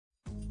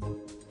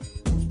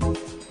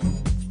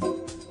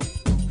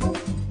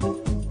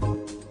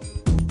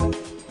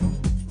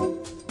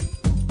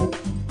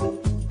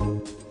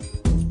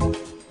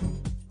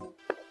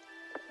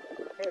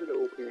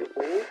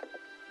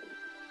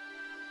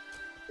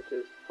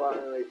It's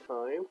finally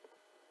time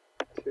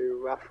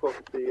to wrap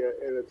up the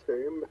inner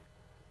tomb.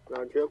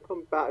 Now jump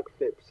on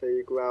backflip so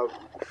you grab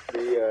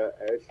the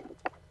edge.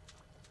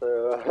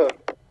 So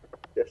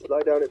yeah,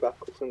 slide down it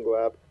backwards and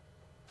grab,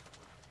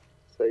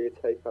 so you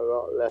take a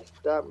lot less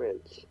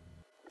damage.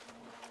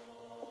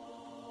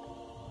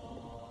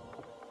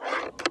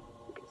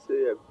 You can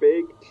see a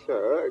big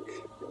church.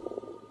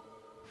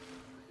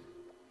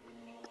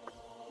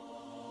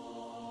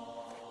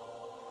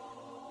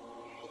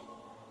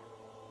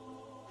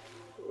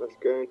 There's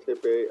going to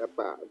be a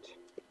badge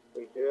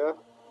in here.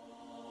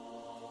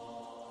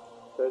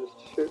 So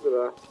just shoot with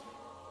that.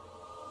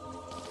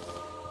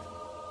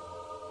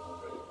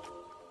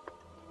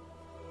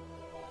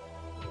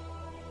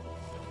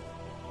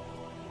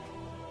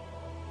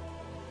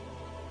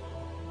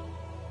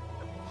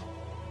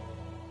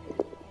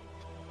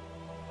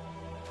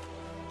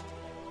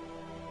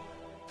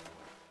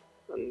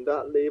 And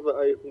that lever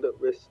opened up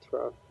this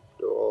trap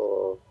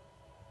door.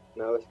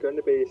 Now it's going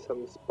to be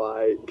some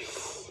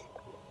spikes.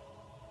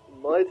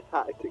 My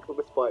tactic for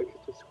the spikes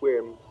is to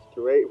swim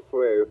straight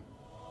through.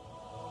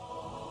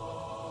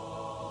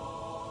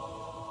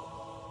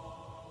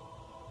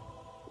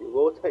 You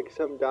will take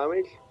some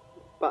damage,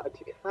 but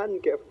you can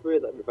get through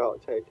that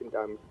without taking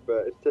damage,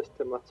 but it's just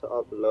a matter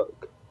of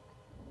luck.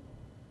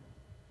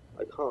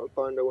 I can't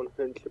find a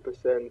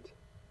 100%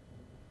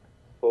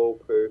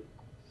 foolproof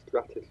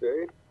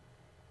strategy.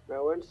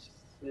 Now once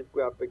you've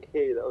grabbed the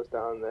key that was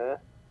down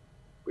there,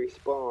 we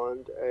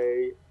spawned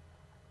a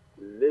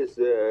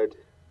lizard.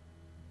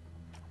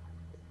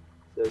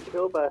 So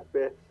kill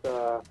this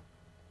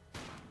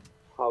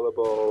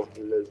horrible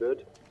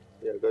lizard.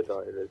 Yeah, go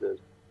die,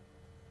 lizard.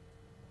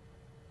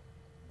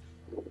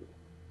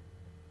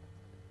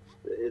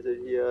 There is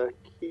a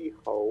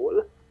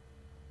keyhole.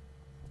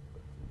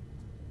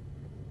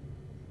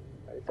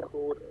 It's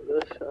called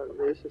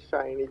the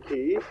shiny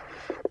key.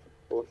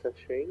 Also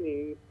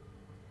shiny.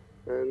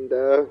 And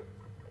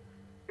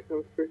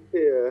come through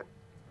here.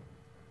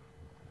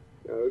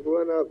 Now we're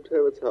going up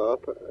to the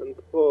top and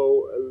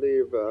pull a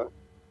lever.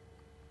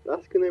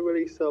 That's going to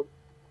release a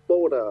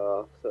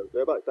boulder. So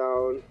go back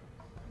down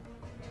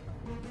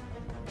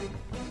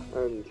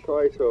and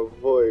try to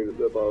avoid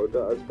the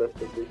boulder as best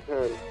as you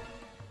can.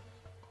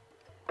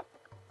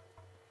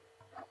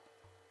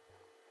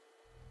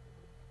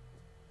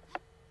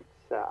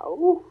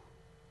 So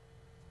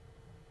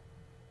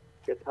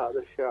get out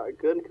the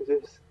shotgun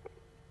because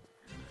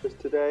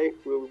today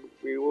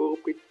we will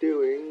be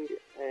doing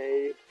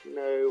a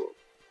no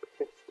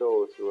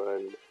pistols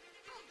run.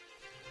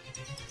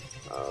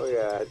 Oh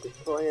yeah,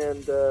 just try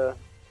and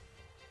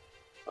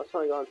I'll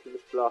try and go onto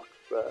this block,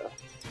 but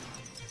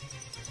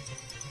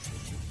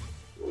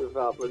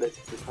without the list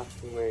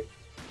attacking me.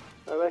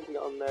 I reckon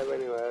it on there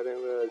anyway, I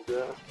didn't realise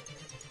that.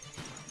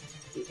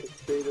 You can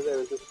see that there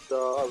is a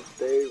Star of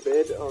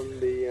David on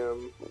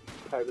the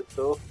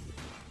pedestal,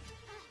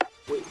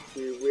 which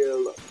you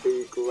will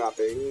be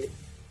grabbing.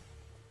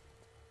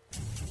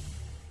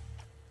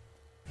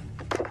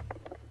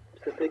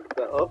 So pick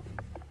that up.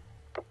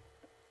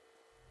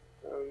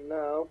 And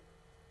now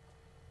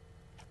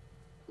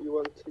you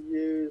want to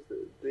use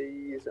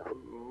these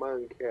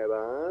monkey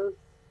bars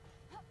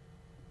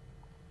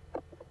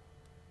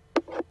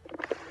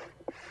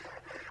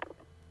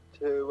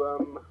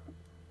to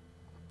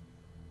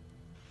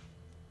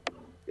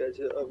get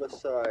to the other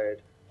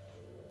side.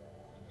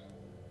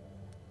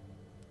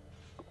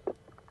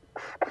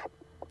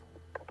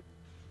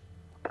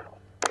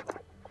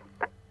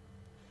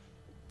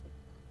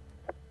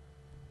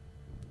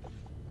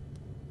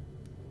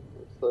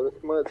 So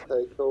this might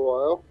take a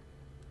while.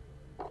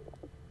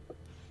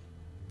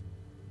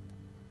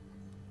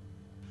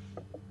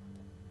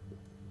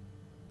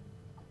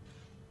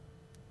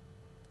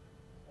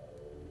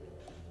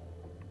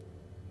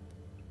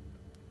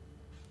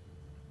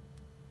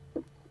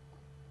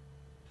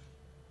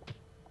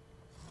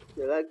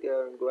 So let's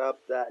go and grab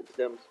that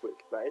jump switch.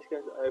 That is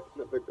going to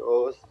open up the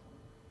doors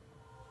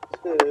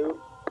to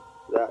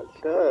that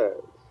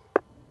church.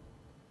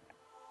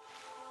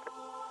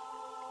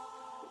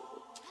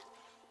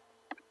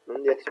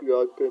 And yes, we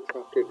are going to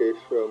have to do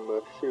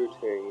some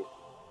shooting.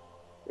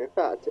 In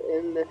fact,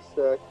 in this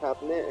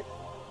cabinet,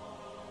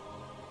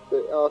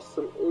 there are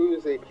some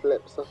Uzi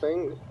clips, I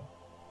think.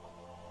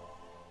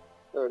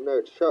 Oh no,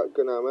 it's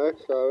shotgun ammo,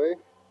 sorry.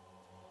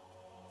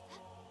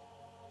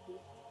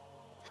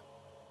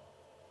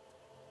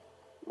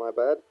 My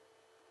bad.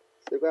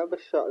 So grab the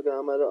shotgun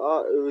ammo. There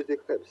are Uzi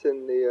clips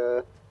in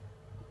the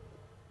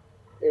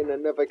in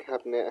another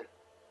cabinet.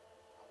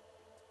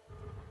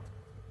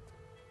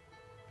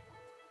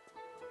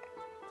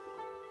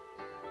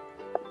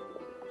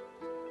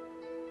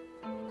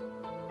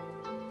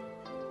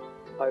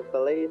 I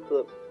believe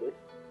that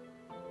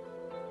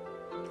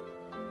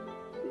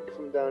you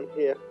come down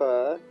here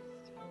first.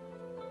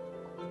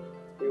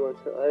 You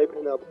want to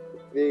open up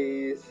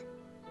these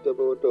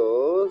double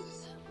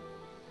doors,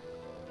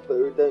 but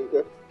we don't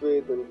go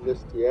through them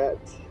just yet.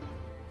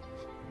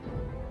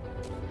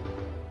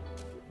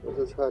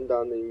 Let's turn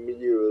down the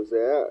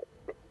music.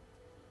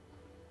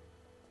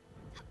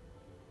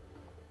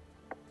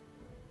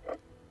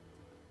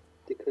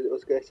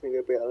 getting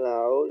a bit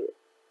loud.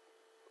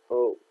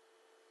 Oh,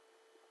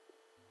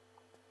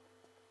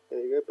 there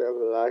you go, a bit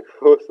of a lag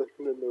for a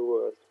second in the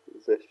worst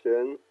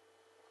position.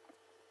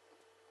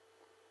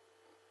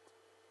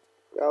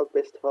 Grab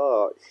this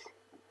torch.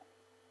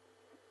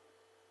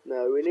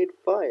 No, we need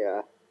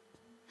fire.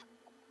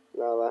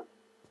 Lava.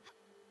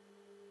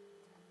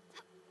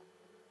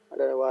 I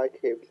don't know why I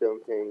keep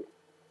jumping.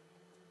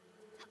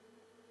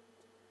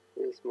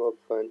 It's more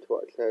fun to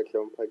watch her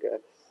jump, I guess.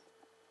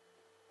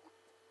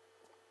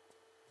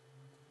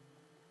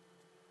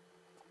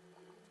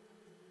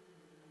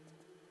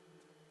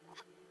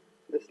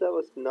 This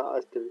level's not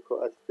as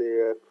difficult as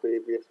the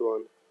previous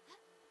one,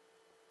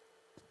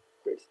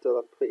 but it's still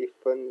a pretty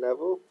fun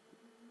level.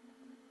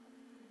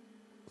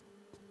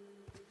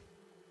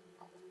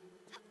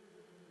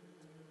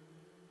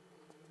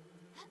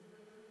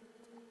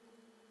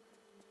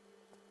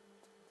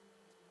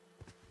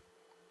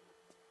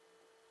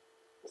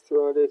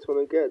 So I just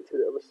want to get to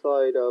the other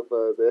side of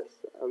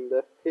this, and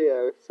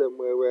here is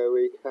somewhere where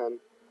we can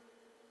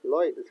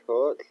light the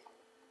torch.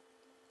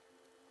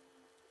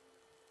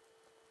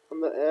 From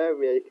the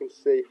area you can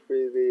see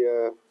through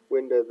the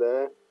window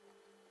there.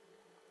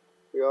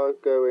 We are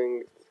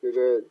going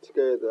to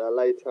go there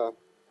later.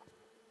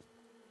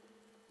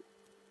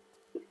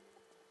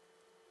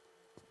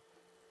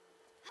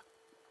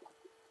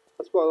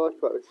 That's what I like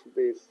about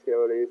these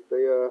TRLEs.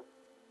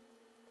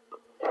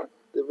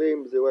 The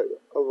rooms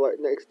are right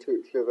next to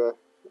each other.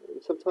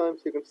 And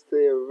sometimes you can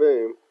see a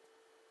room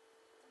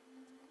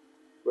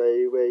where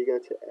you're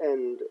going to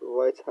end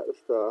right at the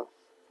start.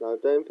 Now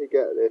don't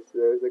forget this,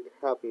 there's a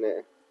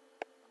cabinet.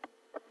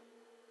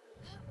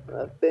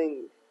 I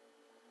think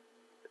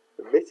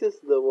this is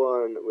the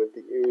one with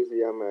the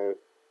Uzi ammo.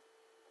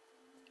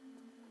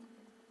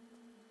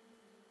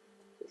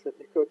 Let's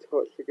pick up a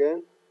torch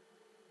again.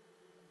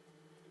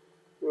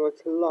 You want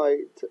to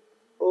light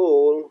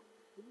all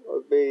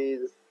of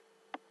these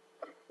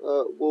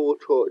wall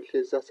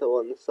torches that are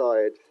on the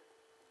side.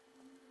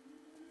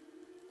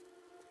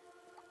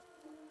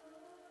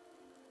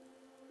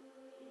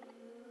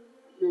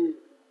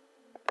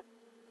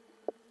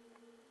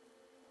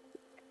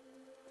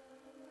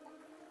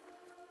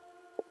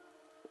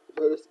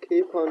 So just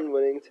keep on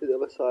running to the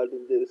other side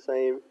and do the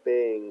same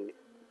thing.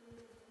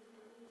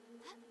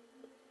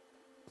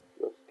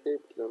 Just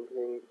keep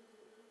jumping.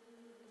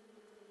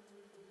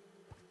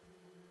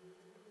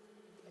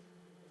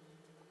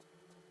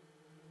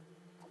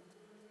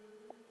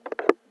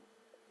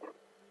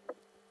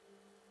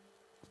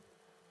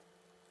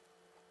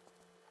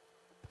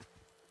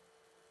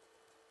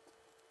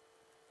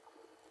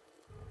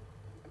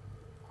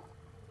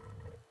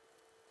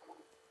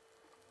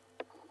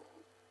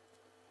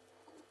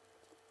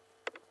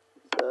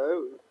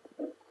 So,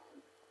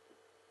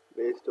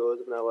 these doors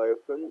are now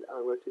opened.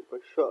 I'm going to use my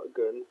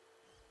shotgun.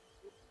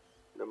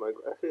 No,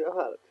 actually,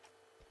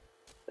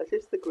 let's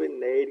use the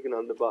grenade gun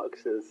on the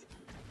boxes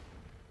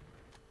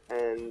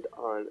and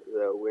on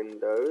the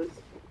windows.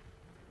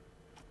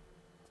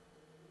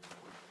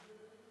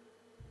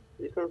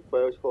 You can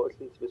throw torches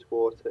into this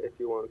water if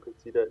you want,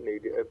 because you don't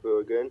need it ever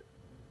again.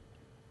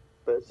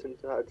 But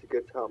since I had to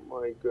get out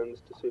my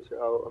guns to switch it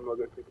out, I'm not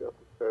going to pick it up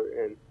and throw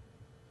it in.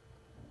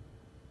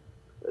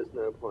 There's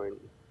no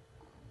point.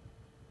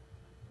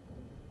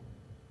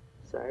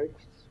 So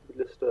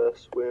just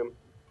swim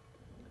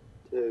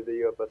to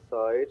the other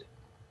side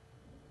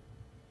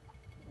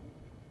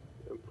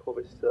and pull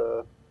this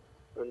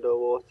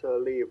underwater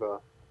lever.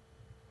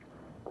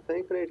 I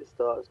think I need to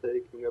start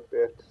taking a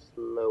bit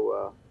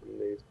slower in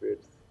these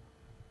bits,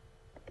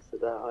 so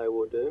that I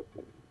will do.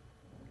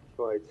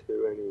 Try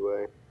to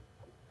anyway.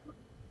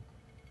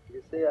 You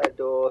can see our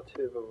door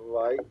to the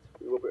right.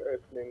 We will be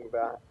opening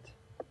that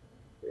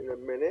in a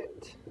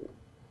minute.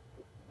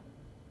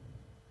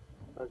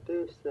 I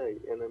do say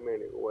in a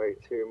minute way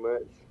too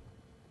much,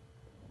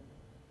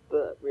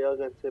 but we are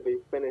going to be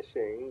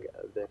finishing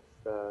this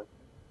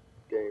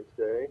game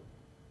today,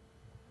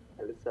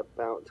 and it's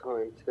about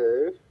time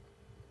too.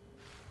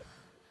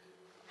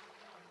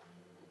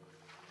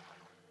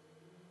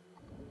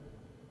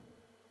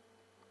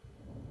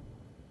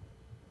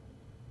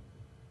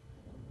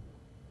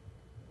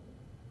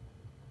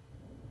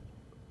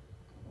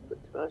 But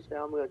actually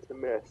I'm going to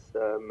miss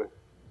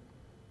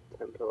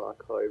Templar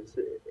Archives.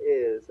 It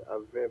is a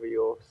very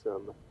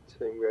awesome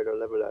Tomb Raider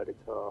level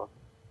editor,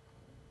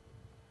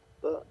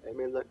 but it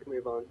means I can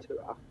move on to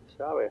After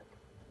Sheriff.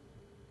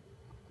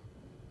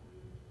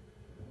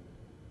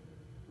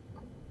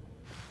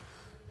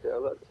 So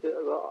I've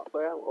got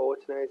I am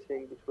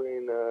alternating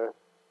between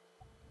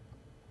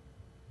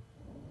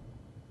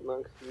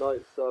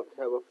Knights of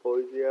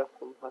Terraforgia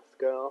from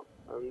Pascal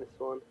and this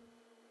one.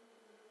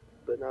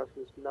 But now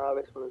since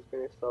this one is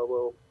finished, I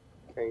will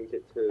change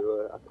it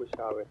to Aqua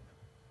Sheriff.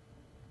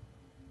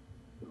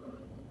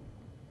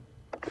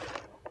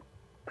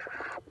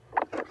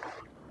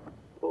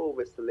 Pull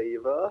this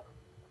lever,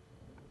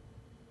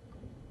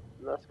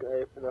 and that's going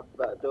to open up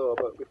that door.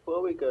 But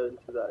before we go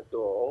into that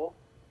door,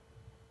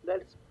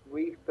 let's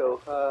refill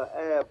her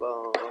air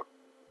bar.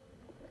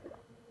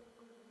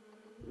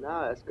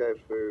 Now let's go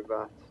through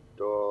that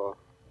door.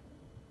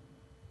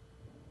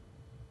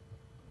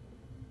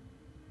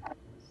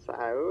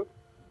 So,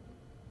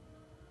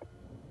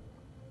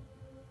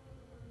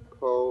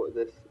 pull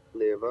this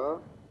lever.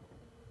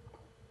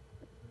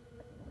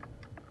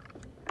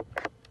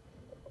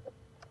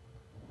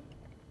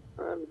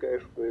 And go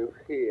through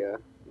here.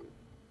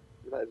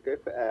 Let's go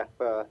for air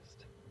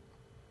first.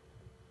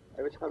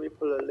 Every time you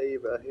pull a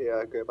lever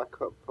here, go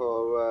back up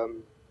for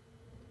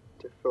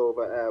to fill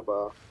the air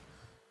bar.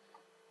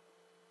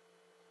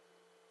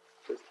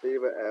 Just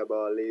leave the air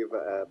bar, leave the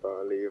air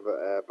bar, leave the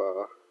air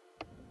bar.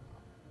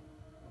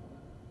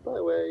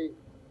 That way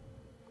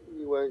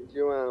you won't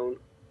drown.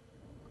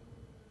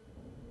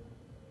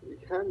 You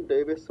can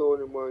do this all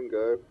in one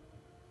go,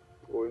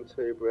 or in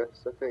 2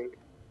 breaths I think.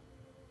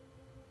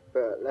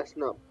 But let's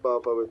not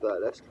bother with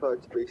that, let's try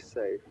to be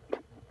safe.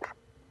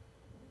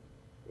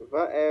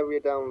 That area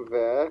down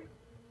there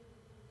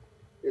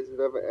is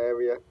another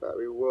area that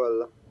we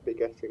will be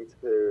getting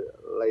to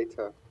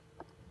later.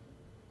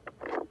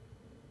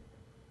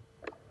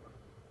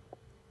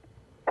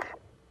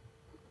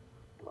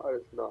 I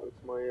just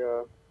knocked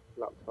my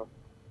laptop.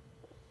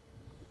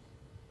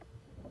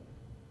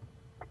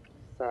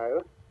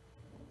 So,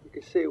 you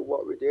can see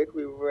what we did,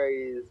 we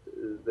raised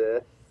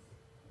this,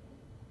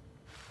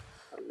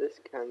 and this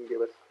can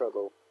give us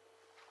trouble.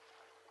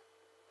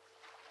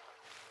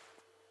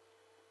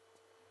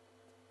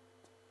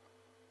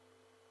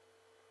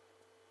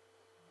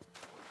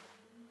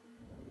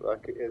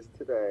 Like it is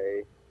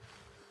today.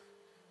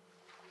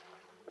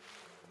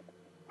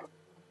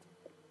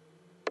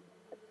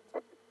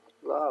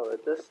 Wow,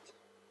 it just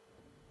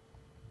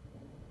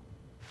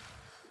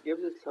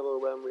gives us trouble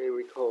when we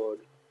record.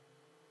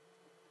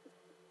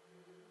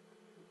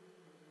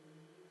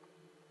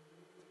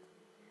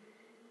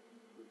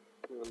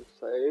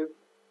 Save.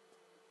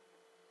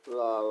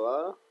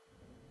 Lava.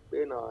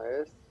 Be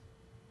nice.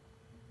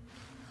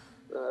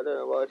 I don't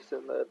know why I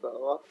didn't load that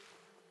off.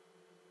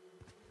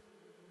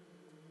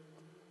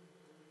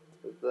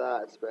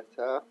 That's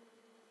better.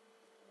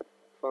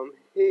 From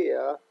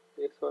here,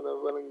 it's on a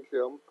running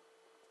jump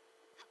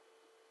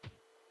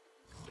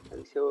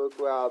until we'll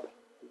grab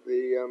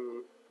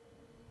the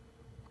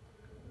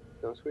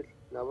switch.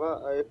 Now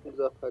that opens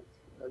up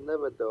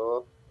another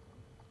door.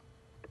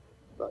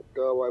 That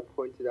door I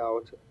pointed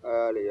out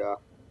earlier.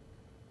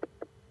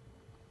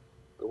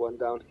 The one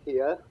down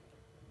here.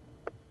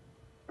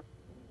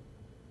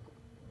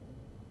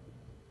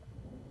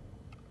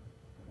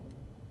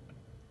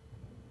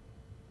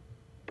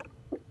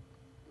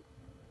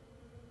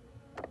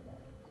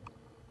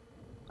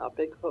 I'll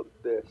pick up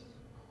this.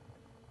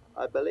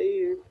 I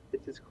believe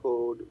it is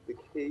called the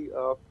Key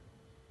of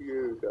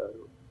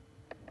Hugo.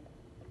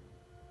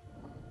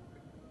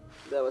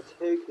 There are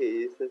 2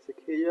 keys. There's the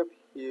Key of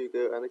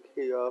Hugo and the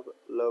Key of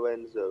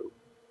Lorenzo.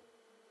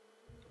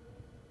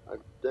 I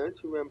don't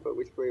remember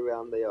which way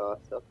around they are,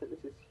 so I think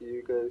this is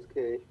Hugo's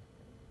key.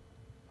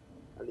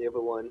 And the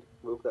other one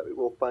that we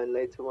will find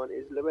later on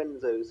is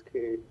Lorenzo's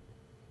key.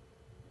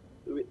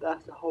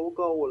 That's the whole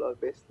goal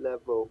of this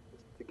level,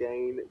 is to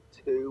gain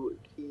 2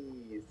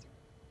 keys.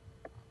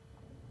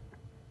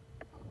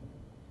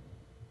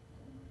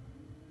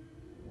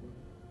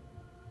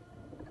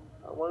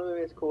 One of them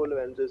is called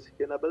Lorenzo's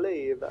key, and I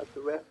believe that's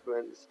a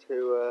reference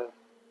to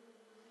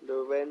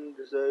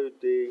Lorenzo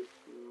di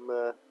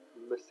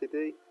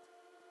Medici.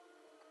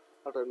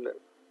 I don't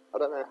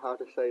know how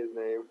to say his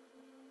name.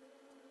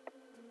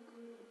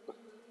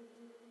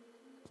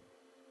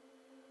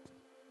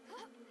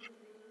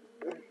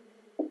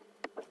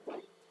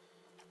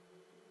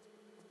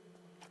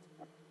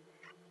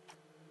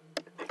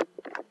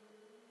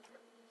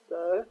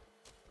 So,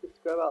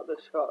 just grab out the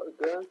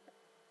shotgun.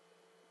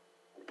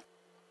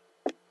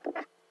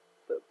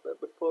 But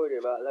before we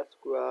do that, let's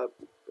grab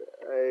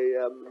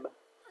a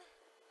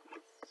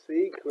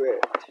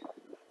secret.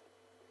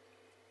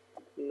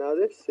 Now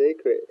this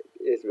secret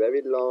is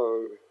very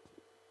long.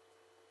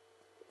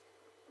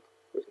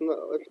 It's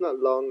not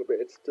long, but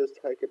it does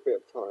take a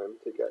bit of time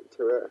to get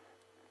to it.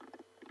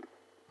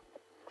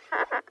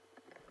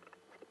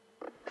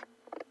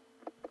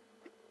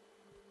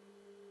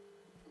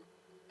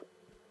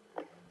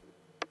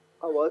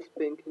 I was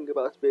thinking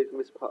about speeding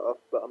this part off,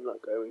 but I'm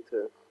not going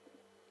to.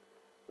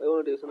 What I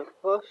want to do is I'm going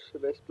to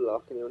push this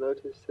block, and you'll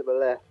notice to the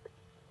left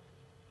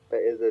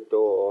there is a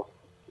door.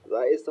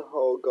 That is the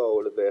whole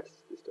goal of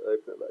this, is to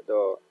open up that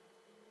door.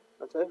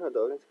 And to open that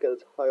door, I'm going to get a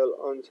tile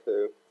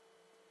onto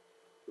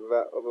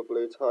that other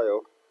blue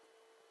tile.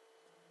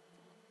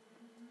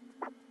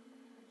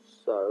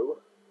 So,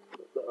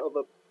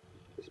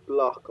 this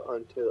block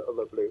onto the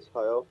other blue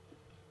tile.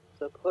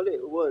 So pull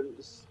it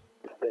once,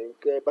 then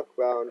go back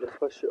round and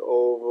push it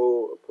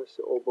all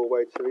the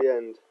way to the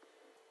end.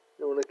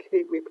 And I want to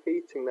keep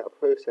repeating that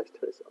process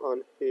till it's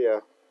on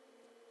here.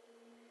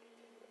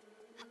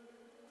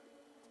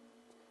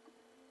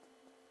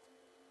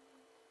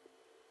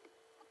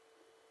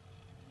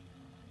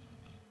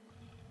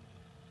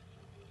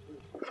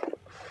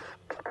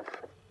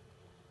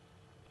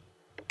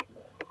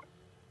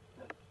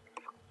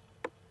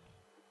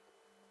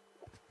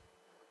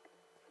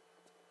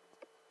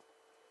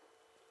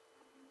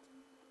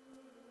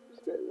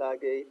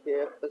 laggy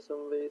here for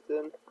some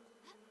reason.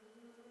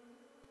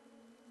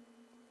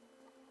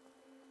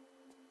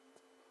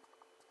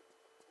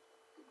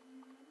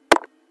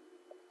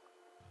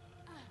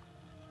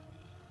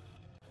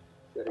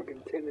 So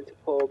continue to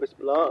pull this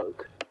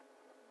block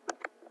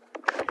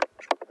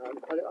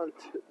and put it on.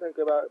 Think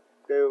about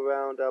go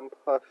around and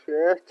push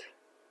it.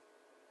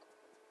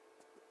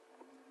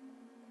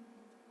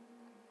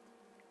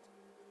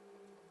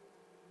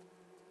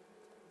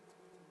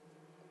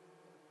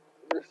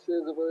 This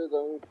is a very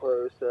long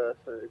process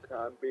and it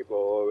can be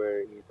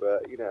boring,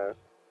 but you know,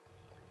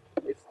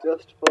 it's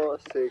just for a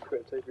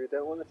secret. So if you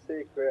don't want a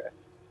secret,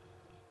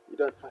 you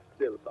don't have to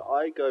do it. But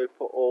I go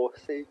for all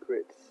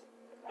secrets,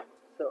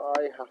 so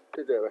I have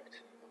to do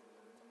it.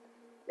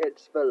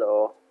 It's the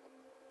law.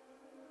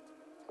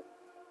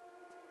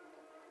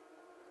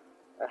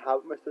 I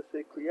haven't missed a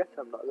secret yet,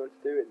 I'm not going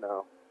to do it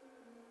now.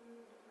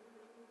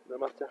 No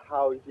matter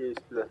how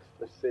useless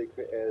the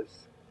secret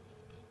is.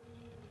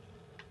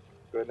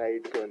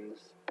 Grenade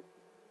guns.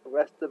 The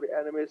rest of the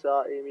enemies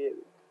are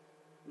immune.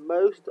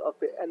 Most of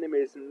the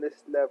enemies in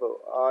this level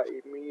are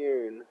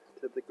immune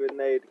to the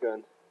grenade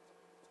gun.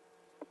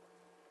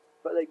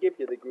 But they give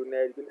you the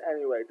grenade gun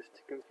anyway, just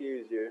to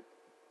confuse you.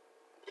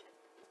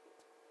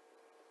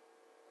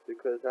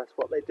 Because that's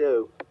what they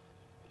do.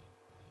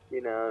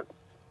 You know.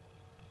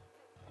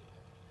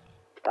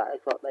 That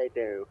is what they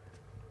do.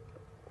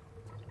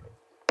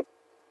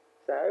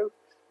 So,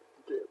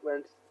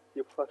 when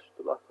you push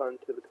the lock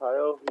onto the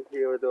tile, you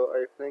hear a door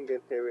opening,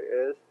 and here it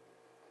is.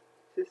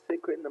 This is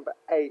secret number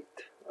 8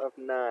 of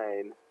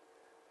 9.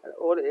 And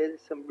all it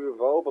is some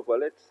revolver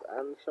bullets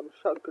and some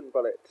shotgun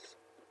bullets.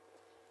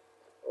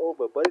 All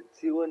the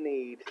bullets you will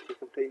need to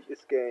complete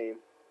this game.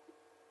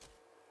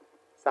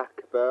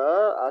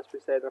 Sakba, as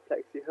we said in the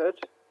Flexi Hood.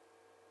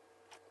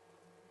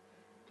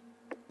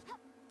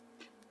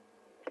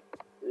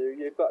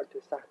 You've got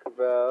to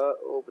Sakba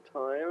all the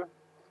time.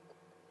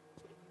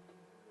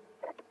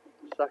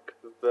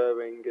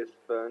 Sakbaing is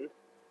fun.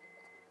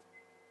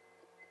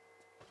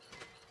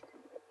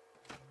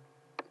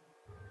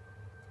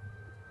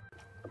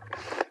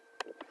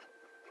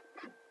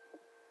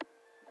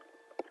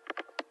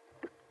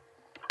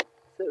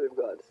 So we've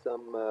got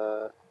some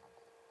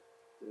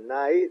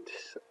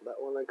knights that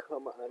want to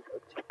come and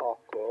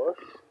attack us.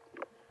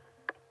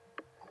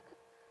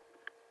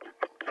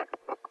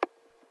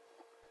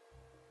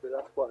 So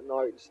that's what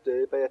knights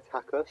do, they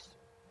attack us.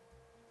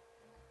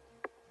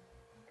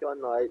 Come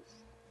on knights,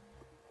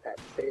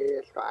 let's see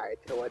this guy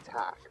to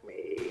attack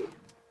me.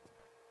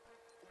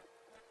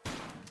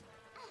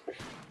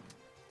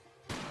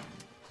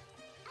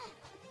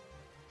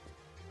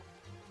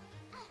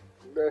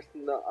 There's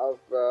not of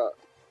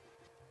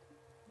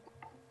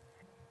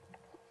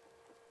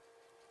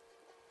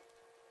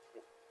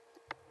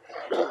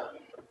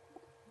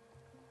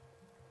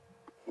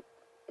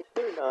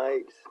 2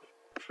 knights,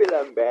 Phil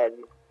and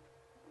Ben,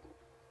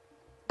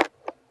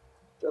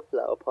 the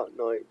flower pot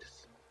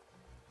knights.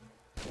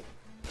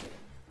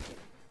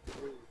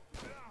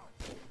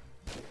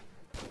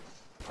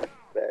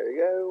 There we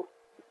go.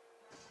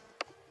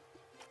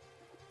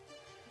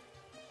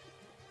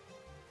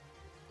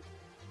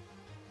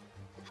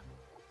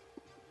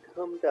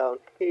 Come down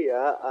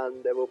here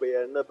and there will be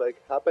another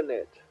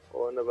cabinet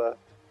or another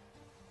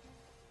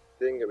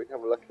thing that we can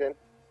have a look in.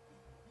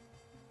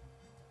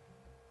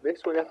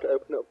 This one you have to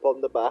open up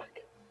on the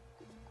back.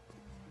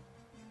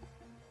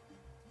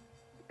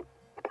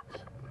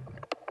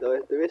 So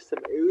there is some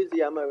Uzi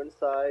ammo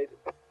inside.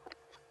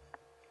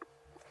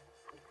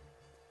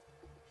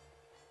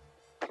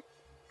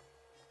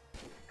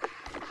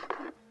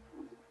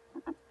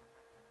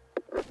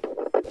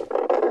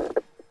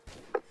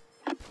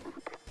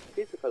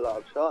 He took a lot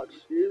of shots.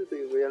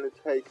 Usually we only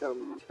take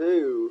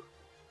 2.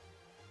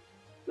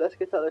 Let's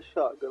get out the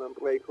shotgun and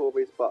break all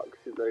these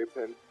boxes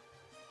open.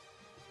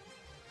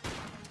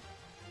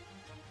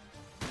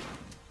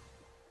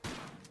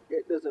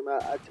 It doesn't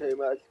matter too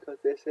much because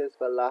this is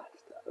the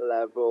last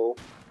level.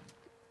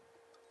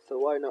 So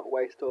why not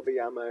waste all the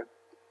ammo?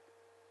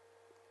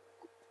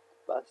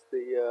 That's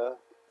the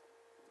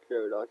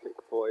Joe logic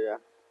for you.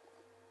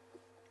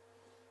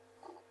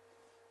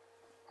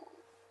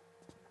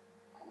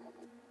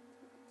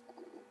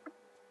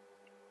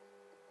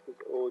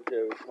 Because all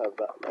Joes have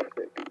that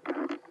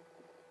logic.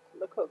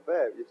 Look up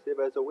there, you see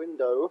there's a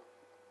window.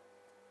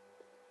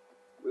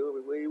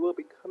 We will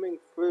be coming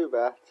through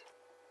that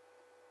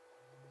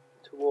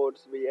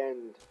towards the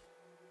end.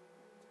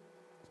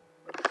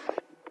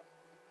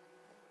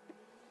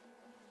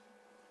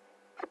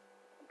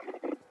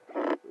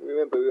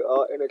 Remember, we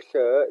are in a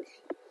church,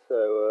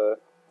 so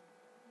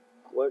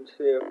once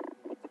you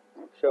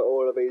shot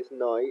all of these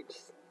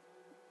knights,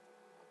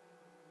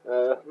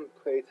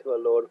 pray to our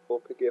Lord for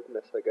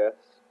forgiveness, I guess.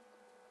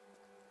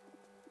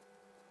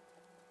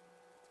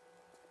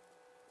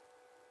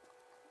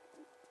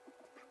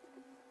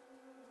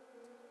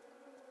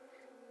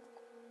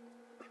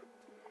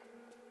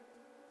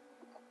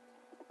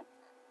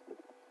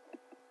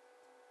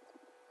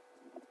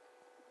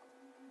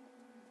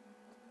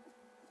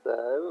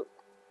 So,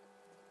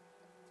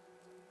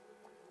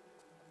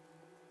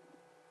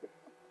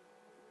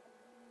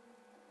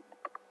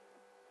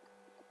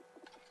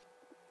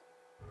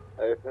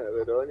 Open up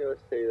the door and you'll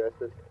see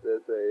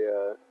there's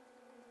a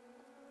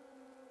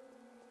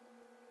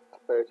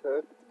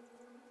photo.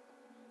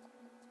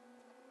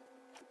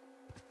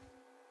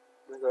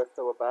 There's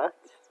also a bat.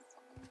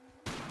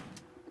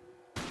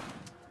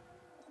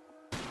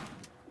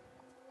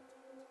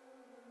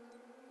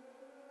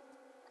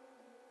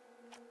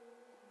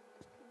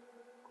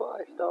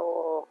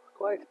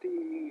 Quite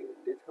the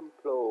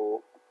Templar.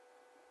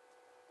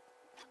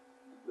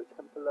 The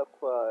Temple of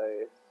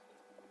Christ.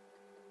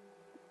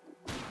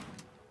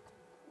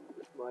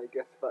 That's my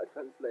guess about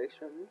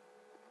translation.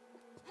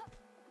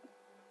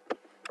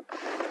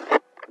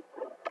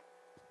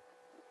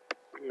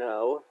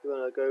 Now, we're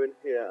gonna go in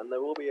here, and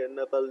there will be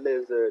another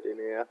lizard in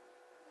here.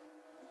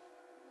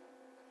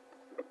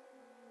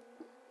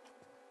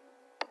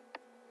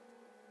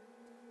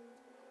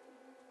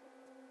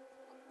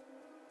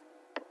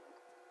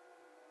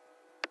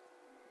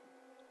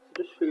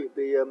 So just shoot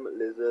the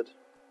lizard.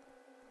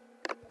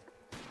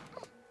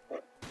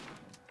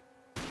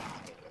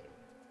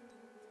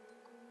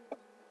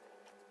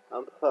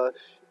 And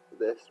push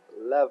this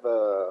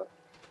lever.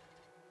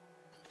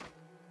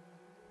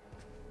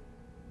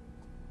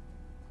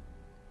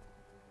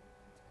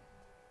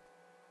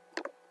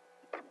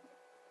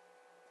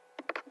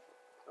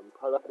 And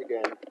pull up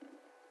again.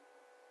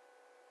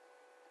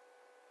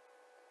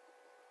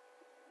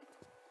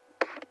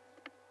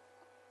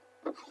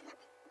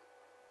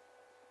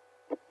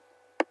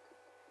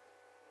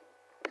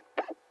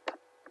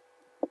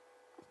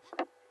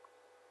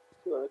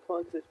 So we're going to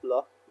climb to this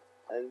block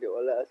and it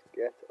will let us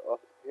get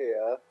up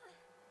here.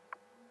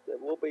 There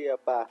will be a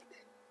bat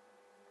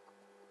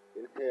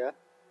in here.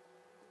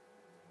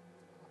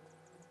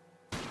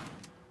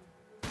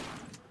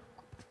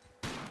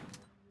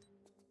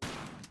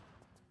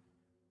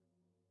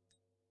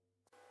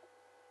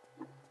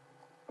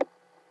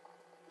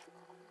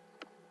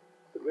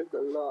 There is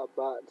a lot of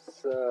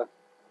bats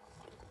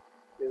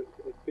in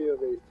a few of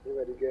these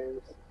already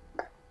games.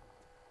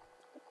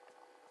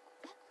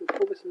 So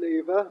pull this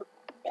lever.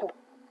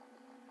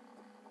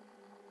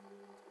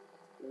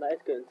 And that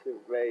is going to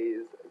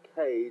raise a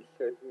cage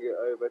so we can get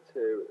over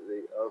to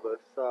the other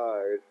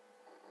side.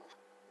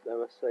 Then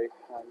we'll say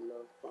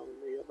hello from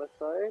the other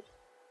side.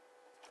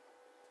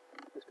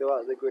 Let's go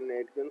out the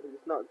grenade gun because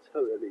it's not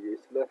totally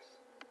useless.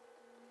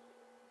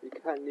 You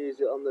can use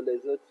it on the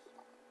lizards.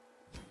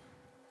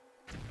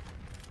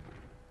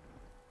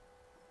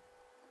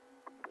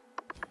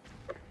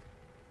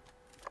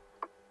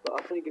 But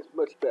I think it's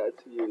much better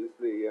to use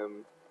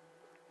the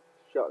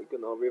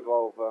shotgun or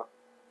revolver.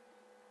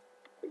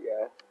 But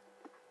yeah,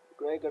 the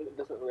grenade gun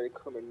doesn't really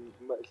come in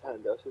much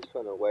handy. I was just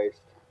trying to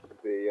waste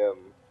the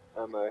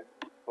ammo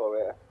for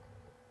it.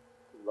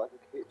 Like I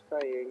keep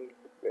saying,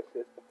 this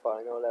is the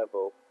final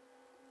level.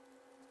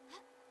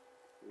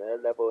 No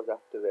levels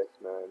after this,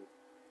 man.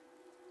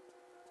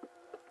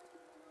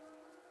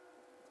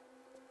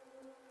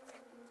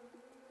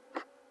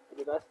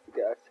 It'd be nice to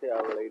get a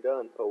TRLE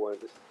done for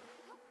once.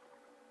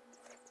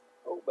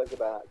 Oh, there's a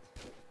bat.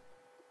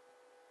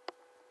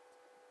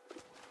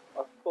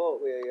 I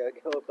thought we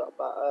killed that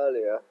bat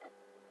earlier.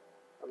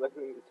 I'm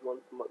reckoning it's one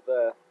from up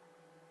there.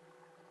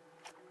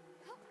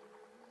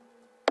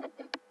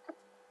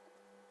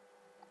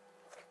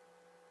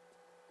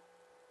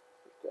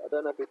 I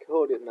don't know if we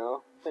killed it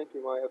now. I think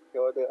we might have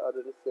killed it. I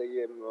didn't see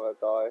him or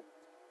die.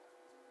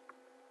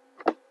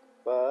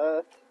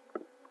 But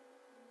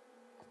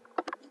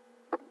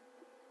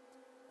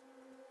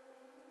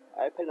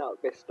open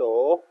up this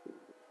door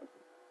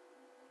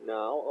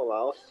now or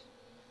else.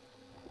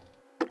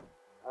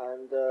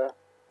 And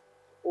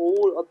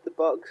all of the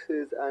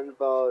boxes and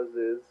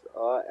vases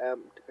are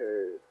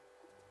empty.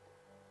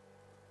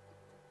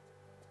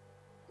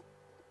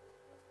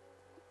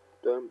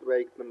 Don't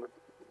break them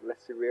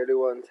unless you really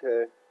want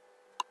to.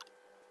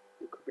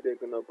 You could be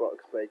doing a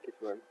box breakage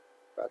run.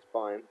 That's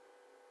fine.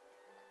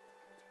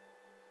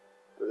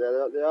 But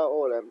they are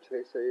all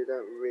empty, so you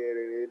don't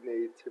really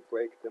need to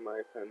break them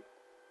open.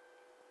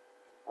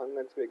 I'm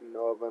going to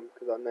ignore them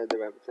because I know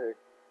they're empty.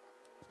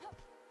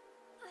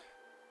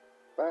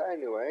 But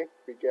anyway,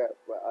 we get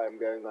what I'm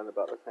going on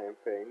about the same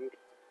thing.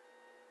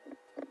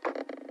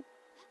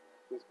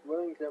 Just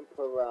running jump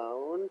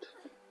around.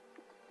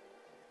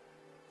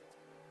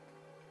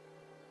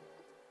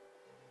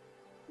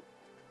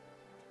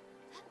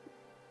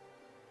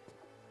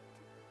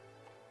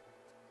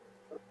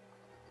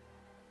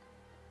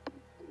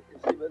 You can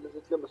see where there's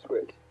a jump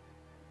switch.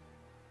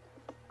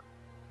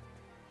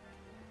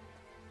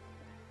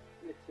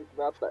 Need to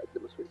grab that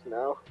jump switch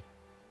now.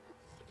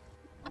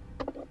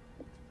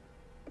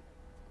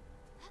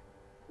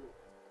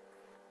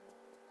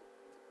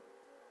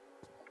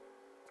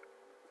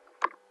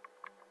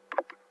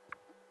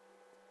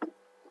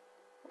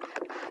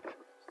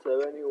 So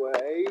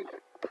anyway,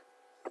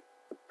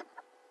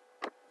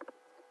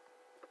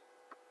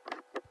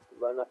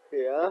 run up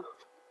here.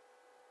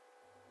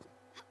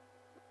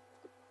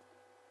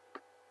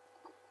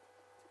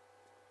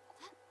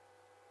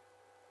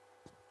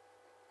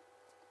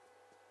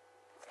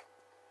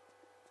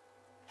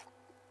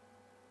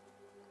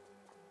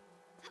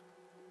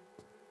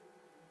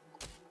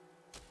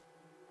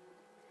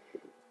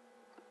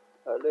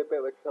 a little bit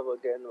of trouble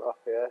getting off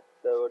here,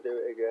 so we'll do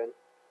it again.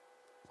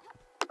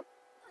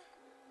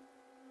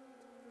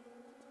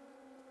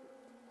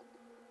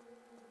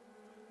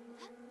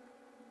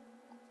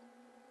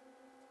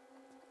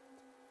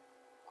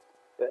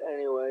 But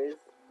anyways,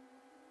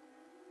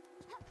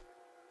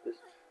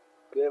 just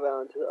go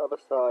around to the other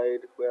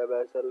side where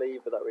there's a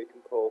lever that we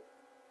can pull.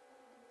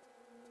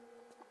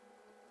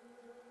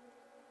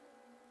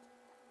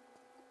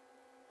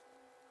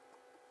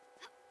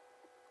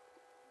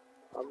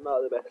 I'm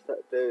not the best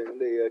at doing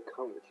the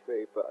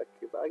commentary, but I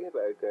give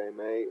it a go,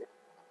 mate.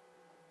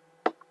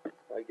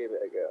 I give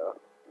it a go.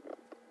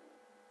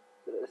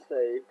 So let's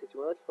save, because you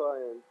want to try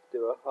and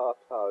do a half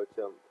tower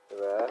jump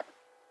there,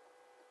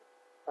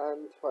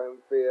 and try and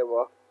veer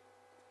off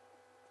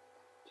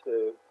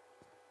to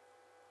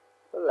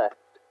the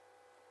left.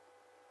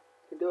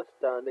 You can do a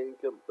standing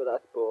jump, but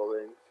that's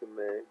boring to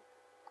me.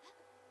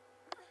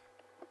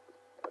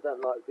 I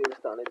don't like doing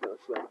standing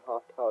jumps when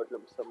half tower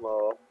jumps are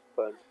more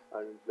fun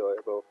and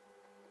enjoyable.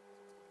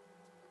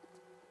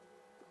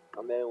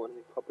 I'm the only one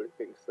who probably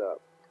thinks that,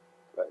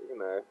 but you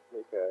know,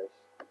 who cares.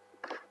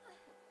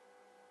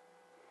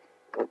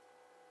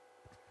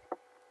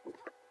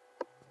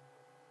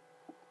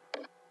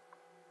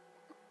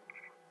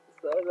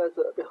 So there's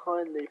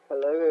behind the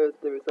pillow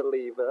there is a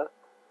lever.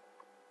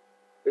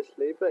 This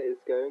lever is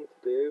going to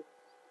do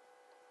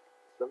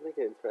something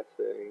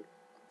interesting.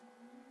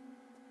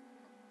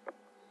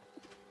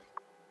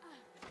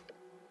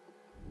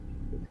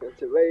 It's going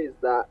to raise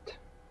that,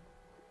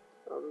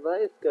 and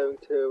that is going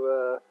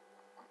to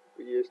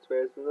be used to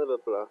raise another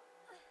block.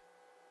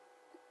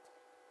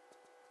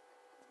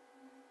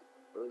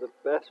 And the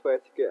best way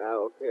to get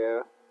out of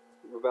here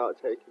without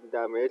taking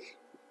damage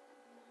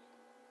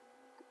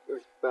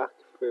is back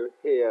through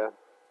here.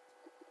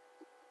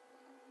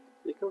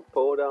 You can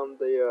fall down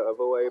the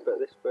other way, but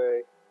this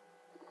way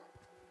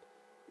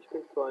you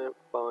can try and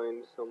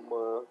find some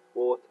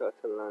water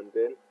to land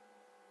in.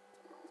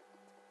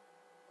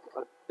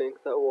 I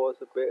think that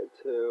was a bit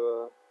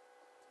too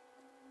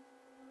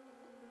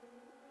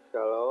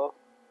shallow.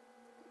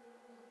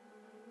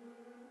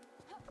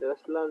 Yeah,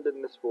 let's land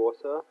in this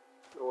water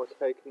and we're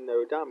taking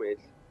no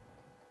damage.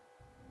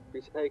 If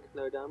we take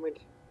no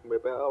damage, we're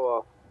better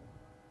off.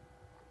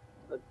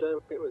 I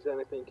don't think there's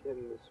anything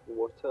in this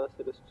water,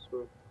 so just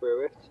swim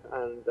through it,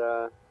 and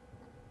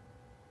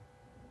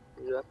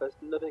yeah,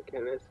 there's nothing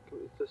in it,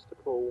 it's just a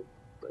pool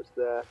that's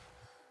there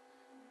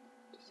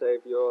to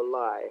save your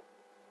life.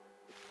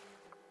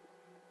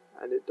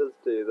 And it does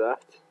do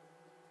that.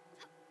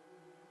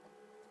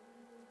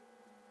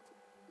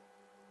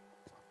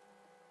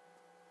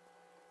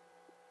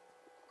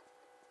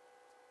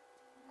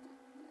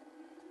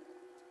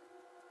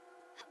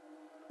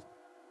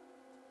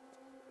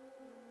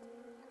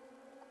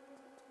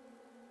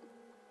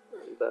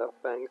 And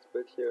thanks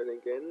for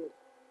tuning in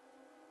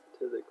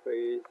to the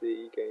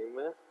Crazy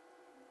Gamer.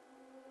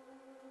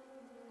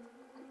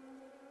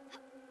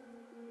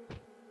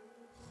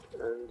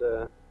 And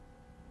if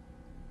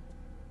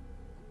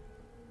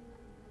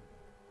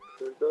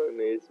you're enjoying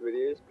these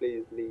videos,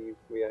 please leave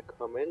me a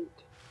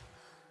comment.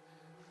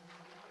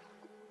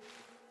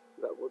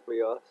 That would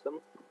be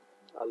awesome.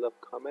 I love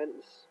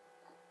comments.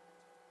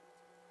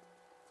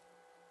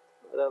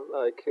 I don't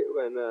like it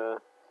when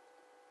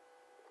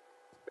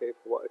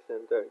people watch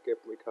and don't give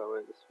me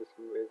comments for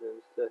some reason.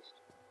 It's just,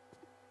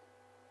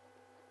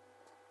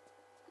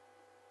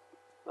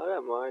 I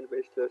don't mind, but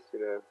it's just, you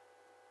know,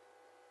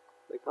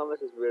 the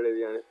comments is really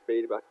the only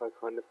feedback I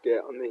kind of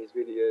get on these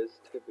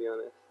videos, to be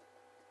honest.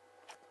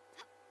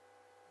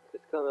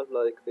 It's kind of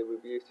like the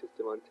review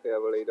system on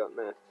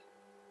TRLE.net,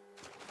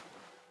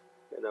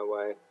 in a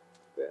way.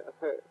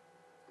 But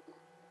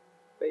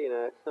you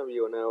know, some of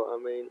you will know what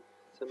I mean,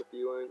 some of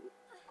you won't.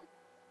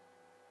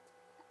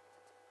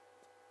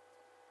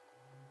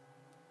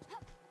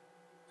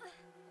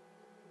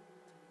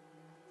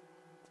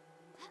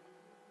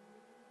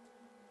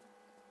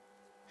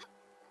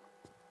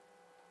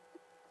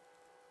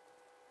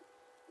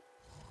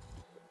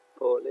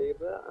 Pull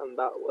lever, and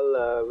that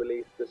will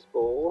release the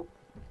spore.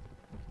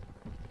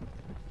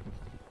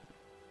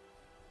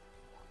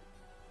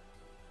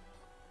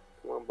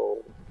 Come on,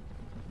 ball.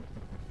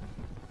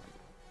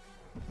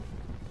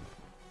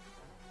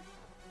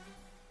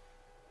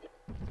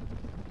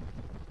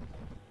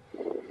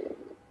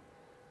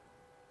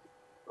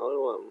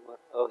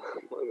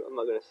 I'm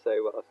not going to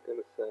say what I was going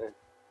to say.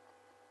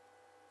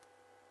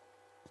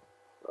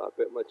 I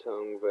bit my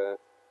tongue there.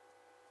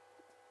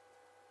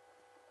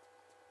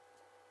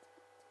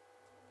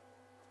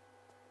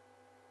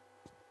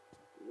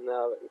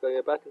 Now we're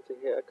going back into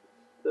here, cause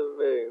it's the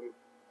room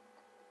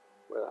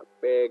where that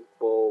big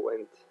ball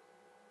went.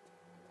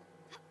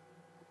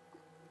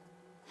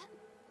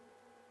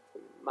 A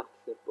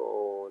massive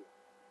ball.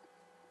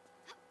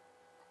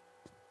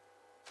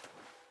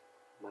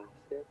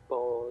 Massive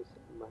balls,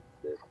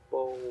 massive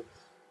balls.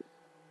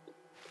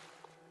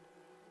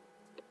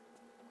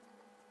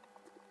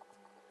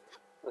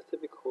 That's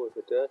typical of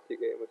a dirty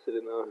game, I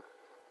should've known.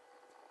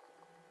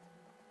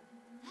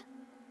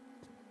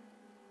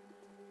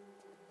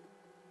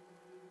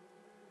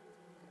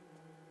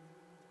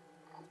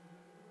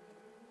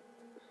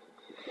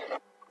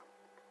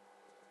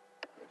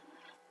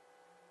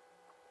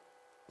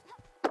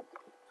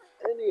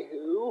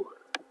 Anywho,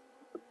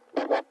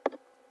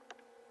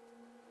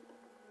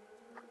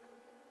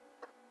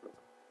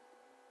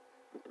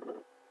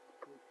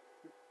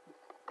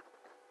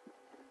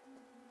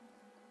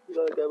 we're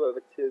gonna go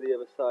over to the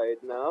other side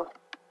now.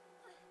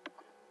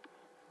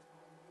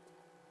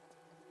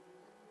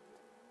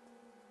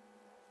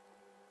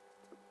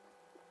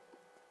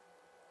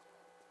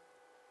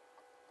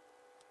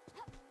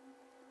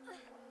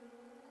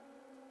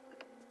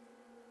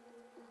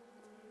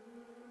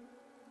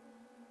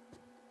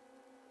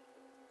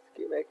 Just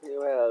keep making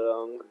your way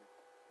along.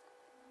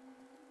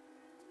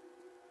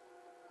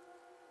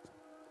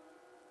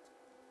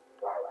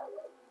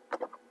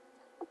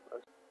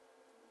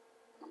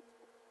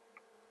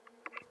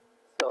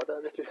 So I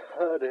don't know if you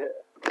heard it.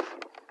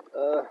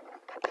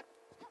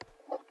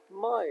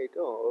 My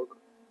dog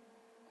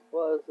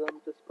was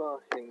just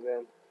barking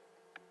then.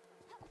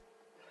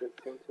 It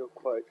seems to have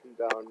quietened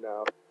down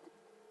now.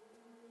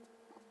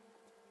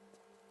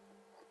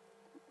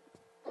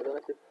 I don't know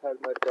if you heard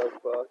my dog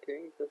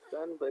barking just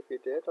then, but if you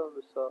did,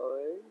 I'm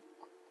sorry.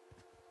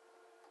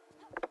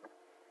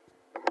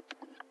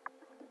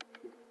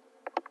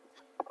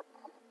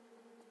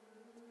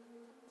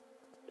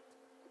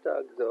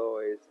 Dogs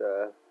always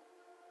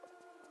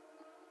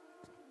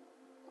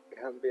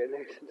can be a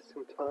nuisance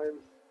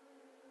sometimes.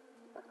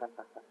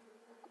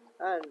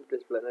 And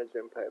just let me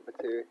jump over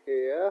to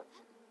here.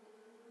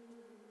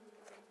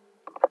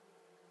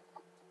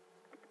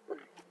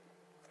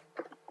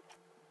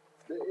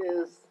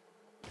 There is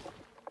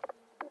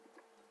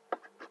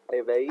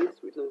a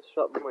vase which the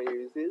shopman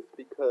uses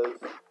because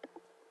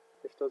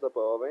this does are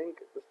boring.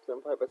 Just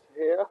jump over to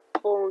here,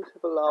 fall into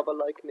the lava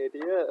like an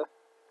idiot.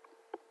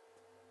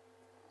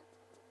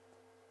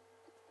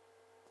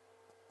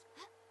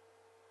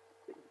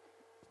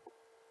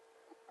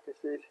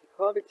 You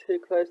can't be too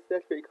close to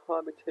this, but you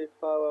can't be too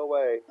far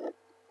away.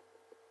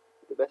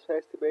 The best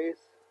place to be is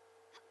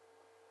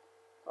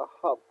a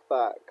hop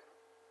back.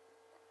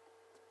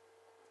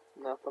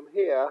 Now from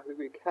here,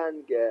 we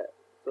can get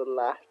the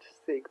last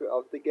secret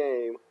of the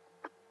game.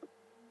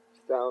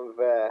 It's down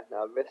there.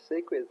 Now this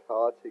secret is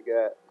hard to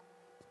get.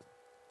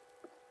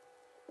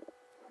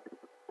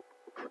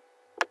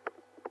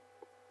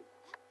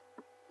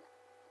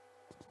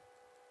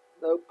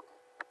 Nope.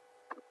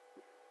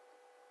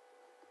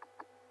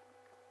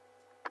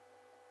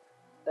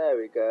 There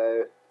we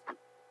go.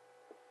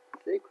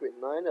 Secret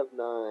 9 of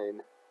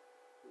 9.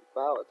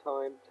 About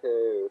time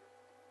too.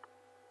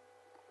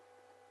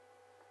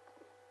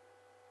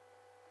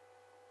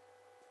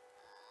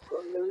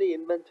 Got in the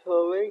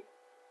inventory.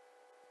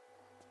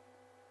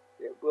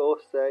 It will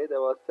say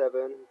there are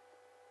 70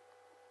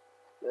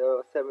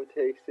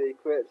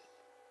 secrets.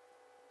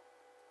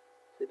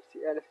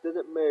 And if it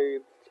doesn't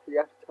move, you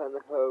have to turn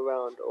her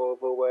around all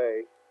the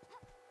way.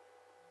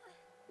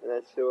 And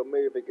then she will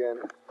move again.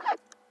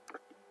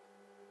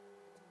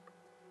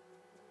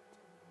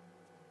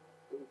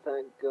 And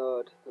thank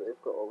God that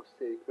they've got all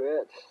the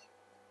secrets.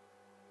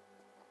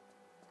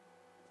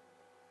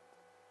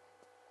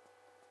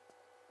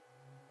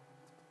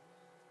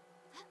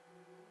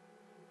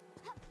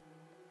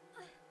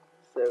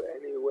 So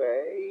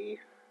anyway,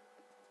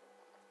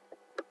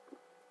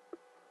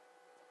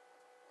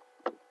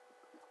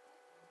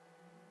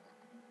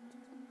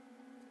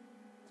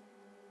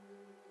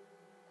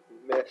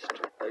 missed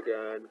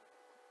again.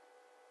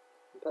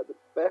 In fact, the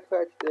best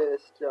way to do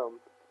this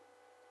jump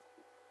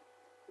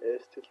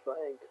is to try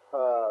and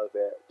curve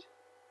it.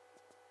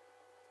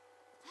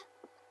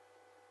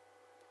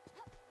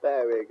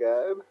 There we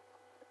go.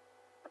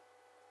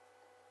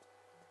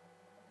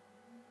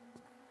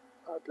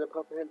 I'll jump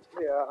up into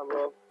here and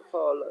we'll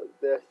pull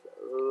this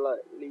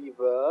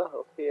lever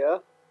up here.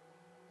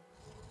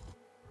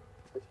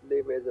 This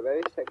lever is a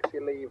very sexy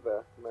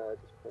lever, may I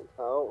just point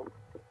out.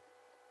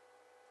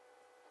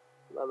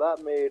 Now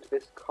that made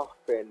this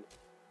coffin.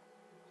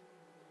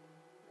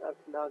 I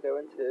can now go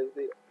into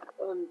the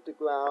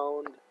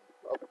underground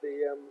of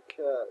the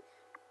church.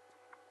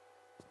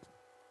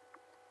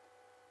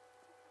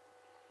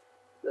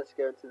 Let's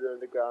go into the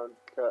underground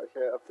church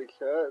here of the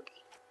church.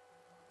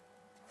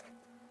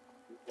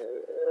 Here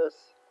it is.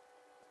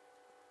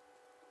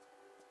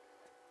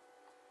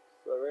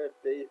 So we're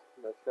deep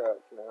in the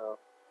church now.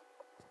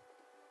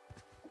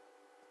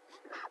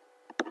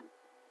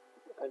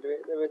 And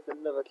there is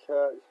another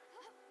church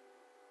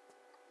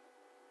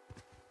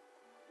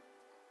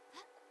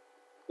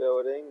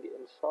building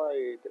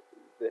inside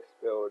this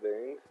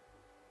building.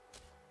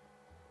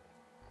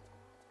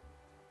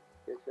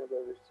 This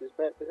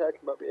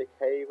actually might be a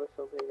cave or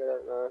something, I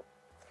don't know.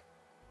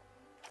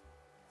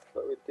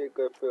 But we did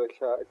go through a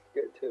church to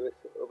get to this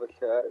other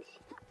church.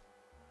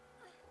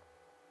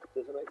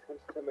 Doesn't make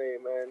sense to me,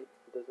 man.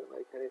 It doesn't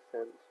make any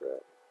sense,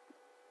 but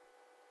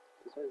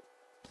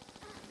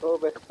pull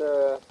this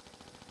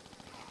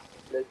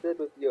lizard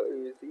with your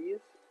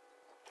Uzis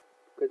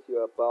because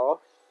you're a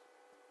boss.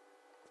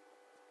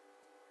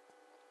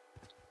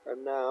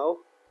 And now,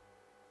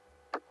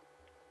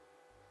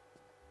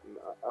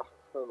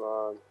 come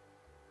on,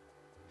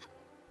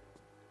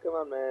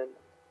 man,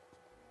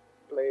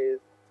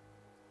 please.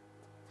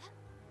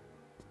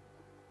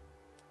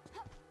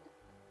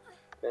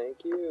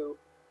 Thank you.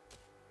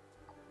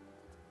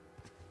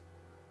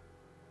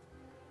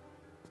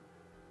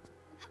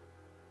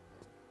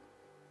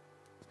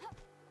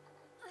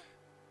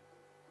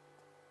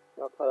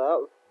 I'll pull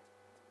out.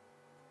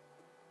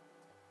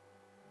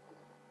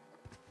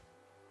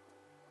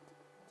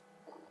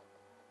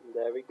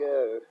 There we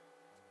go.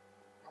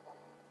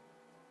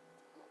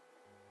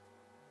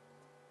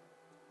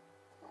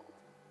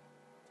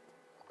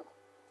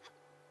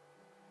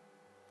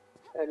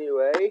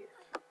 Anyway,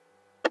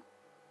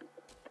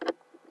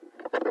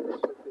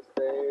 should be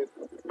saved.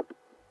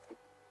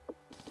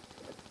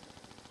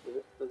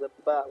 There's a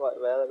bat right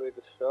there that we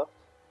just shot.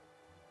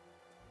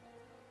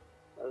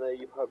 I know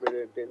you probably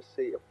didn't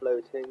see it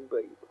floating,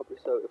 but you probably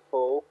saw it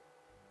fall.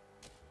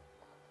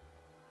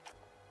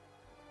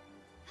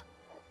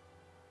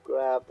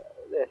 Grab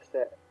this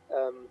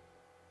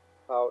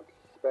pouch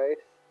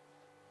space.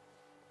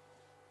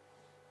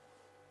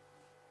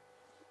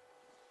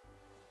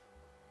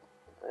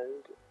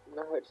 And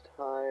now it's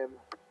time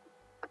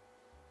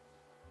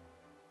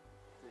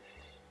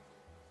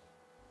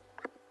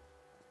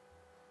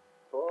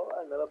for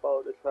another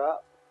boulder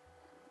trap.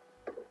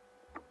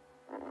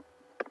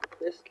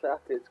 This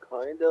trap is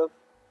kind of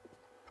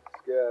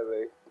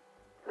scary.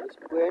 You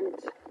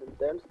sprint and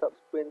don't stop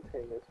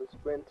sprinting, and so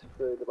sprint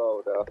through the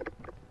boulder.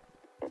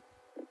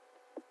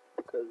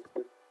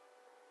 Because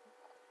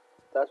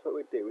that's what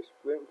we do, we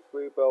sprint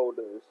through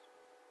boulders.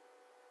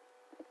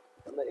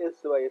 And that is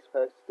the way you're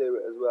supposed to do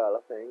it as well,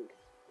 I think.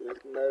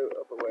 There's no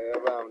other way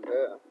around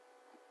it.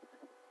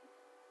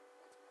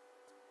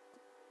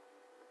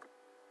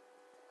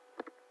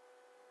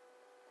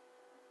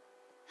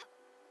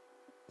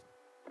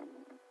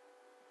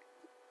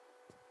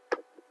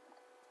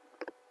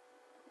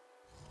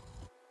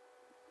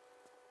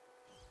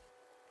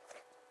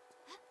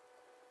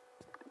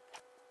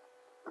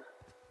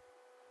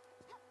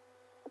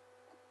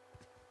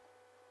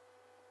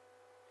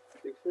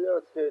 You see there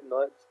are two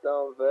knights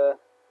down there.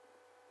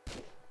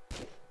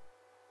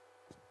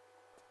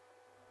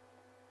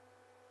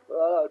 What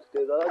I like to do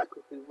is I like to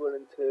quickly run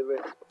into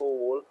this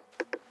pool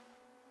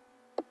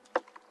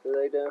so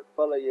they don't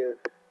follow you.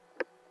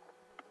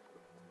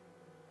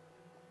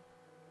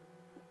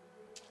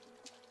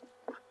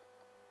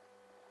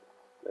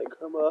 They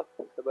come up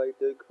so they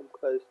do come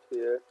close to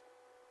you.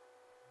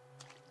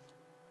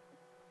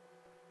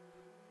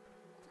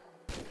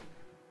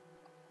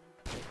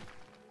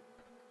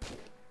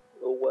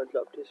 Or one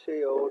dropped his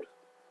shield.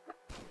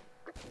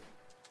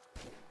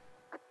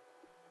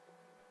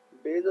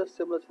 These are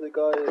similar to the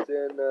guys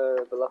in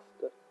the last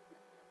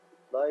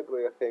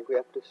library, I think. We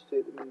have to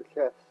shoot them in the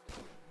chest.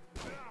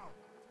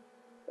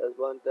 There's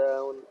one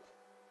down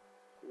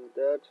and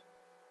dead.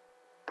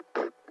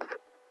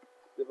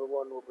 The other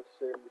one will be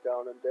soon be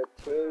down and dead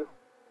too.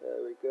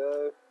 There we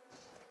go.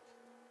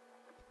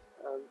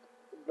 And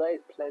there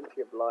is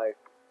plenty of life.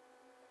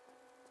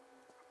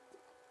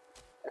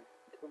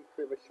 Come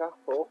through the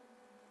chapel.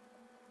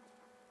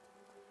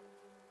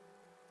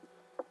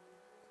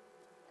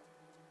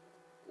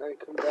 And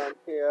come down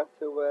here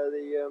to where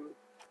the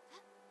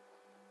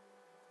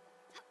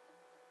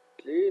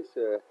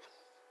Jesus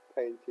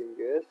painting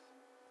is.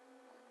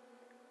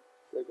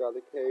 Look at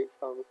the cave,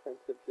 found the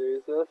painting of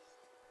Jesus.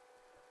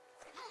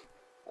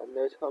 And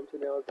no time to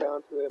nail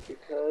down to it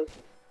because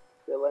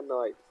there were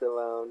knights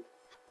around.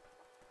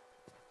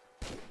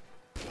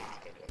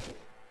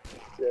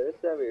 Yeah,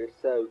 this area is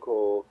so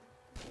cool.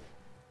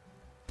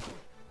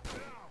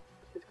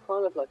 This is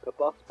kind of like a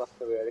boss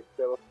battle really, because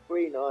there were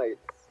 3 knights.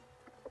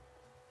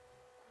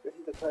 This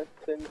is the closest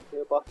thing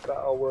to a boss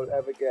battle we'll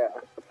ever get.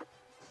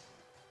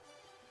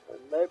 And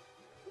nope,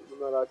 we're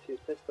not allowed to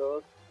use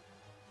pistols.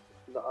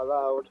 Not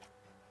allowed.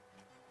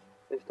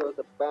 Pistols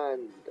are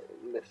banned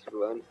in this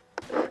run.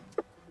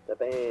 They're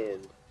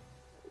banned.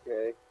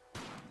 Okay.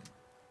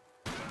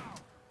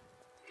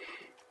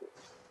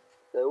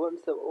 So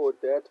once they're all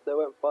dead, they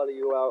won't follow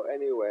you out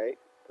anyway,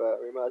 but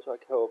we might as well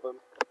kill them.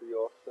 That'd be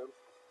awesome.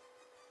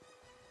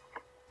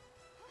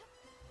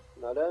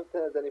 Now I don't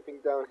think there's anything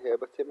down here,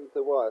 but even if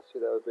there was, so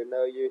there would be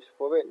no use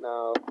for it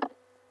now.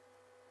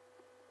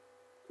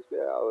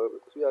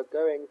 Because we are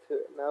going to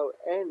now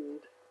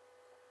end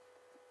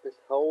this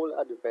whole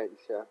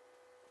adventure.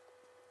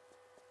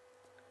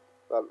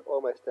 Well,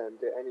 almost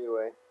end it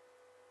anyway.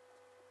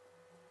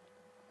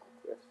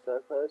 We're so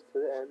close to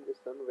the end,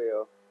 it's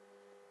unreal.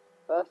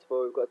 First of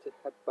all, we've got to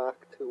head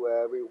back to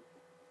where we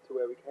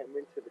came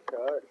into the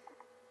church.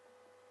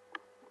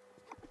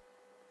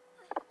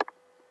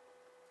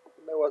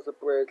 And there was a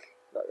bridge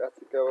that we had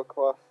to go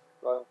across.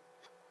 Well,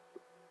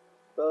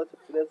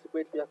 there's a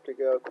bridge we have to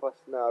go across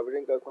now. We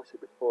didn't go across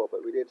it before,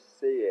 but we did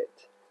see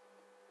it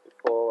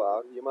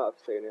before. You might have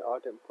seen it. I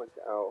didn't point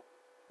it out,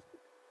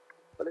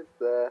 but it's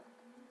there.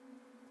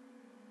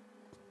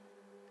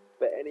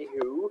 But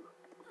anywho,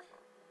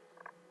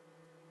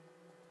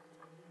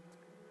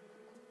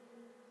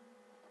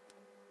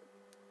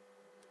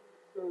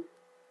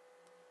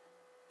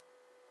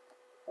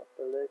 I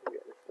believe we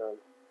get this done.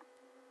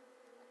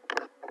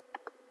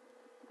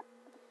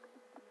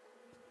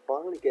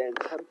 finally getting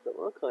Templar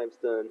archives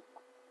done.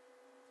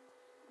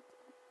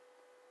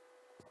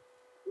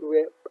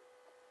 Rip.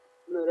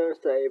 Another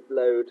save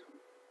load.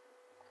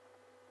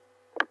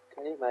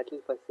 Can you imagine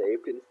if I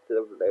saved instead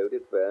of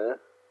loaded there?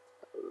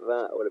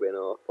 That would have been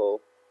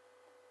awful.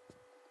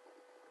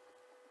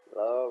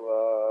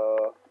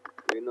 Lara,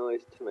 be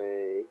nice to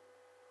me.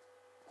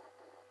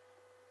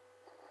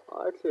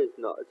 I choose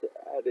not to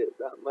edit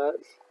that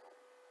much.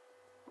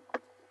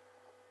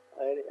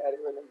 I only edit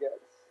when it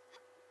gets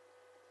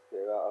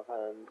too out of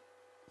hand.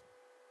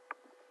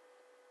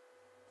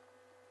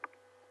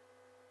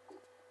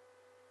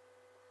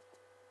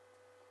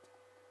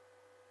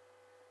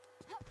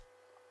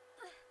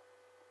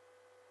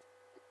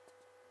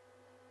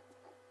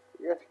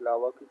 Yes,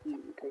 Lara, because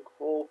you can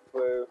crawl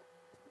through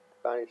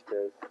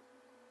banisters.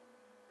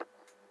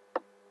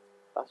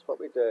 That's what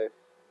we do.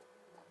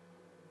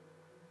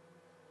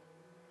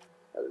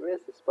 There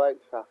is a spike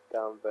trap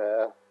down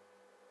there,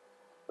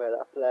 where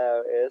that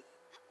player is.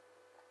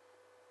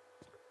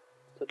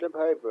 So jump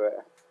over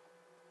it.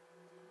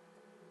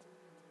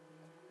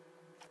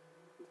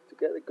 To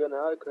get the gun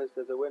out, because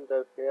there's a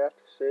window here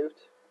to shoot.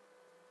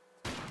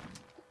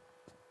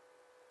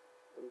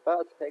 And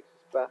that takes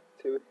us back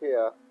to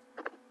here.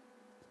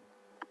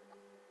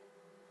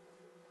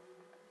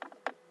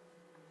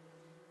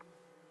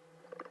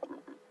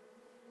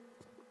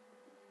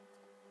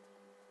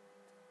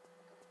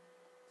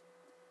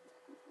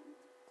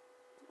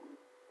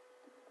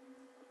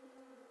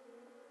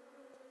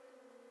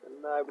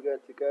 And now we're going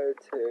to go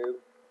to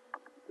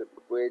the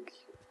bridge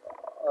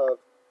of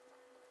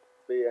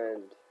the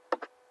end.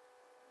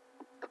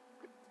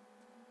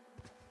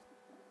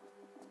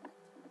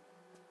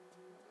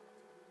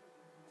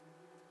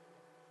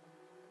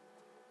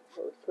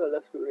 There's still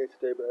left we need to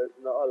do, but there's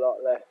not a lot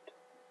left.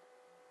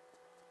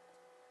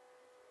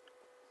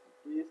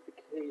 Use the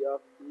key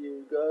of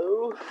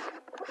Hugo.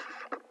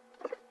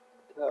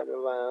 Turn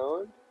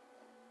around.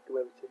 Go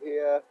over to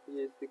here.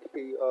 Use the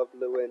key of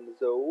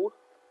Lorenzo.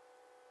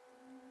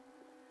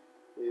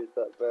 Use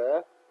that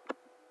there.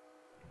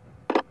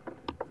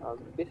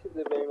 This is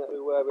the room that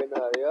we were in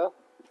earlier,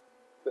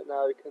 but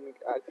now we can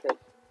access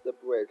the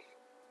bridge.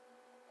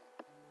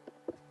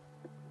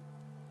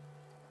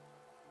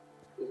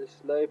 There's a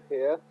slope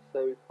here,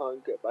 so we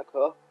can't get back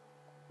up.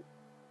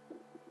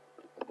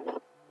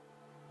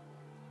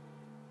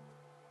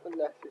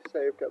 Unless you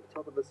saved at the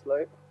top of the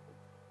slope.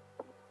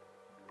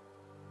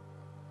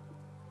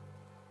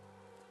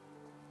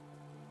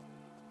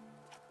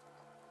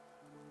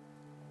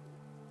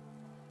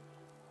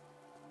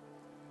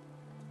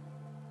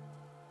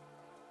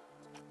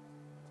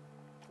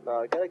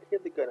 Now I gotta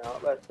get the gun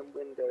out, there's some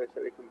windows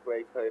that we can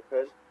break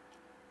open.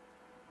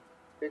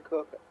 Pick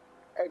up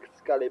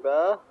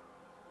Excalibur.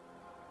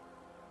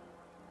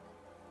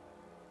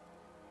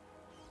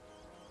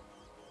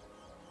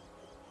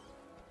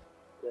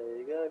 There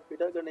you go.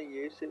 We're not gonna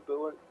use it, but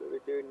we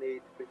do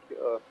need to pick it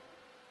up.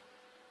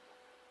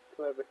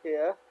 Come over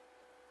here.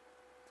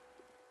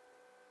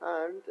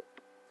 And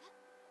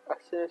as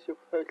soon as you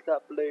approach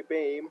that blue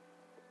beam,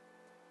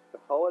 the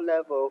whole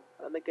level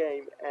and the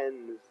game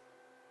ends.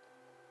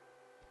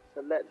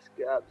 So let's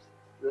get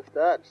the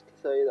stats to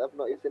say that I've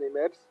not used any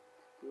meds.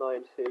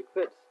 9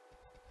 secrets.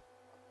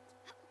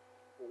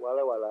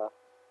 Walla walla.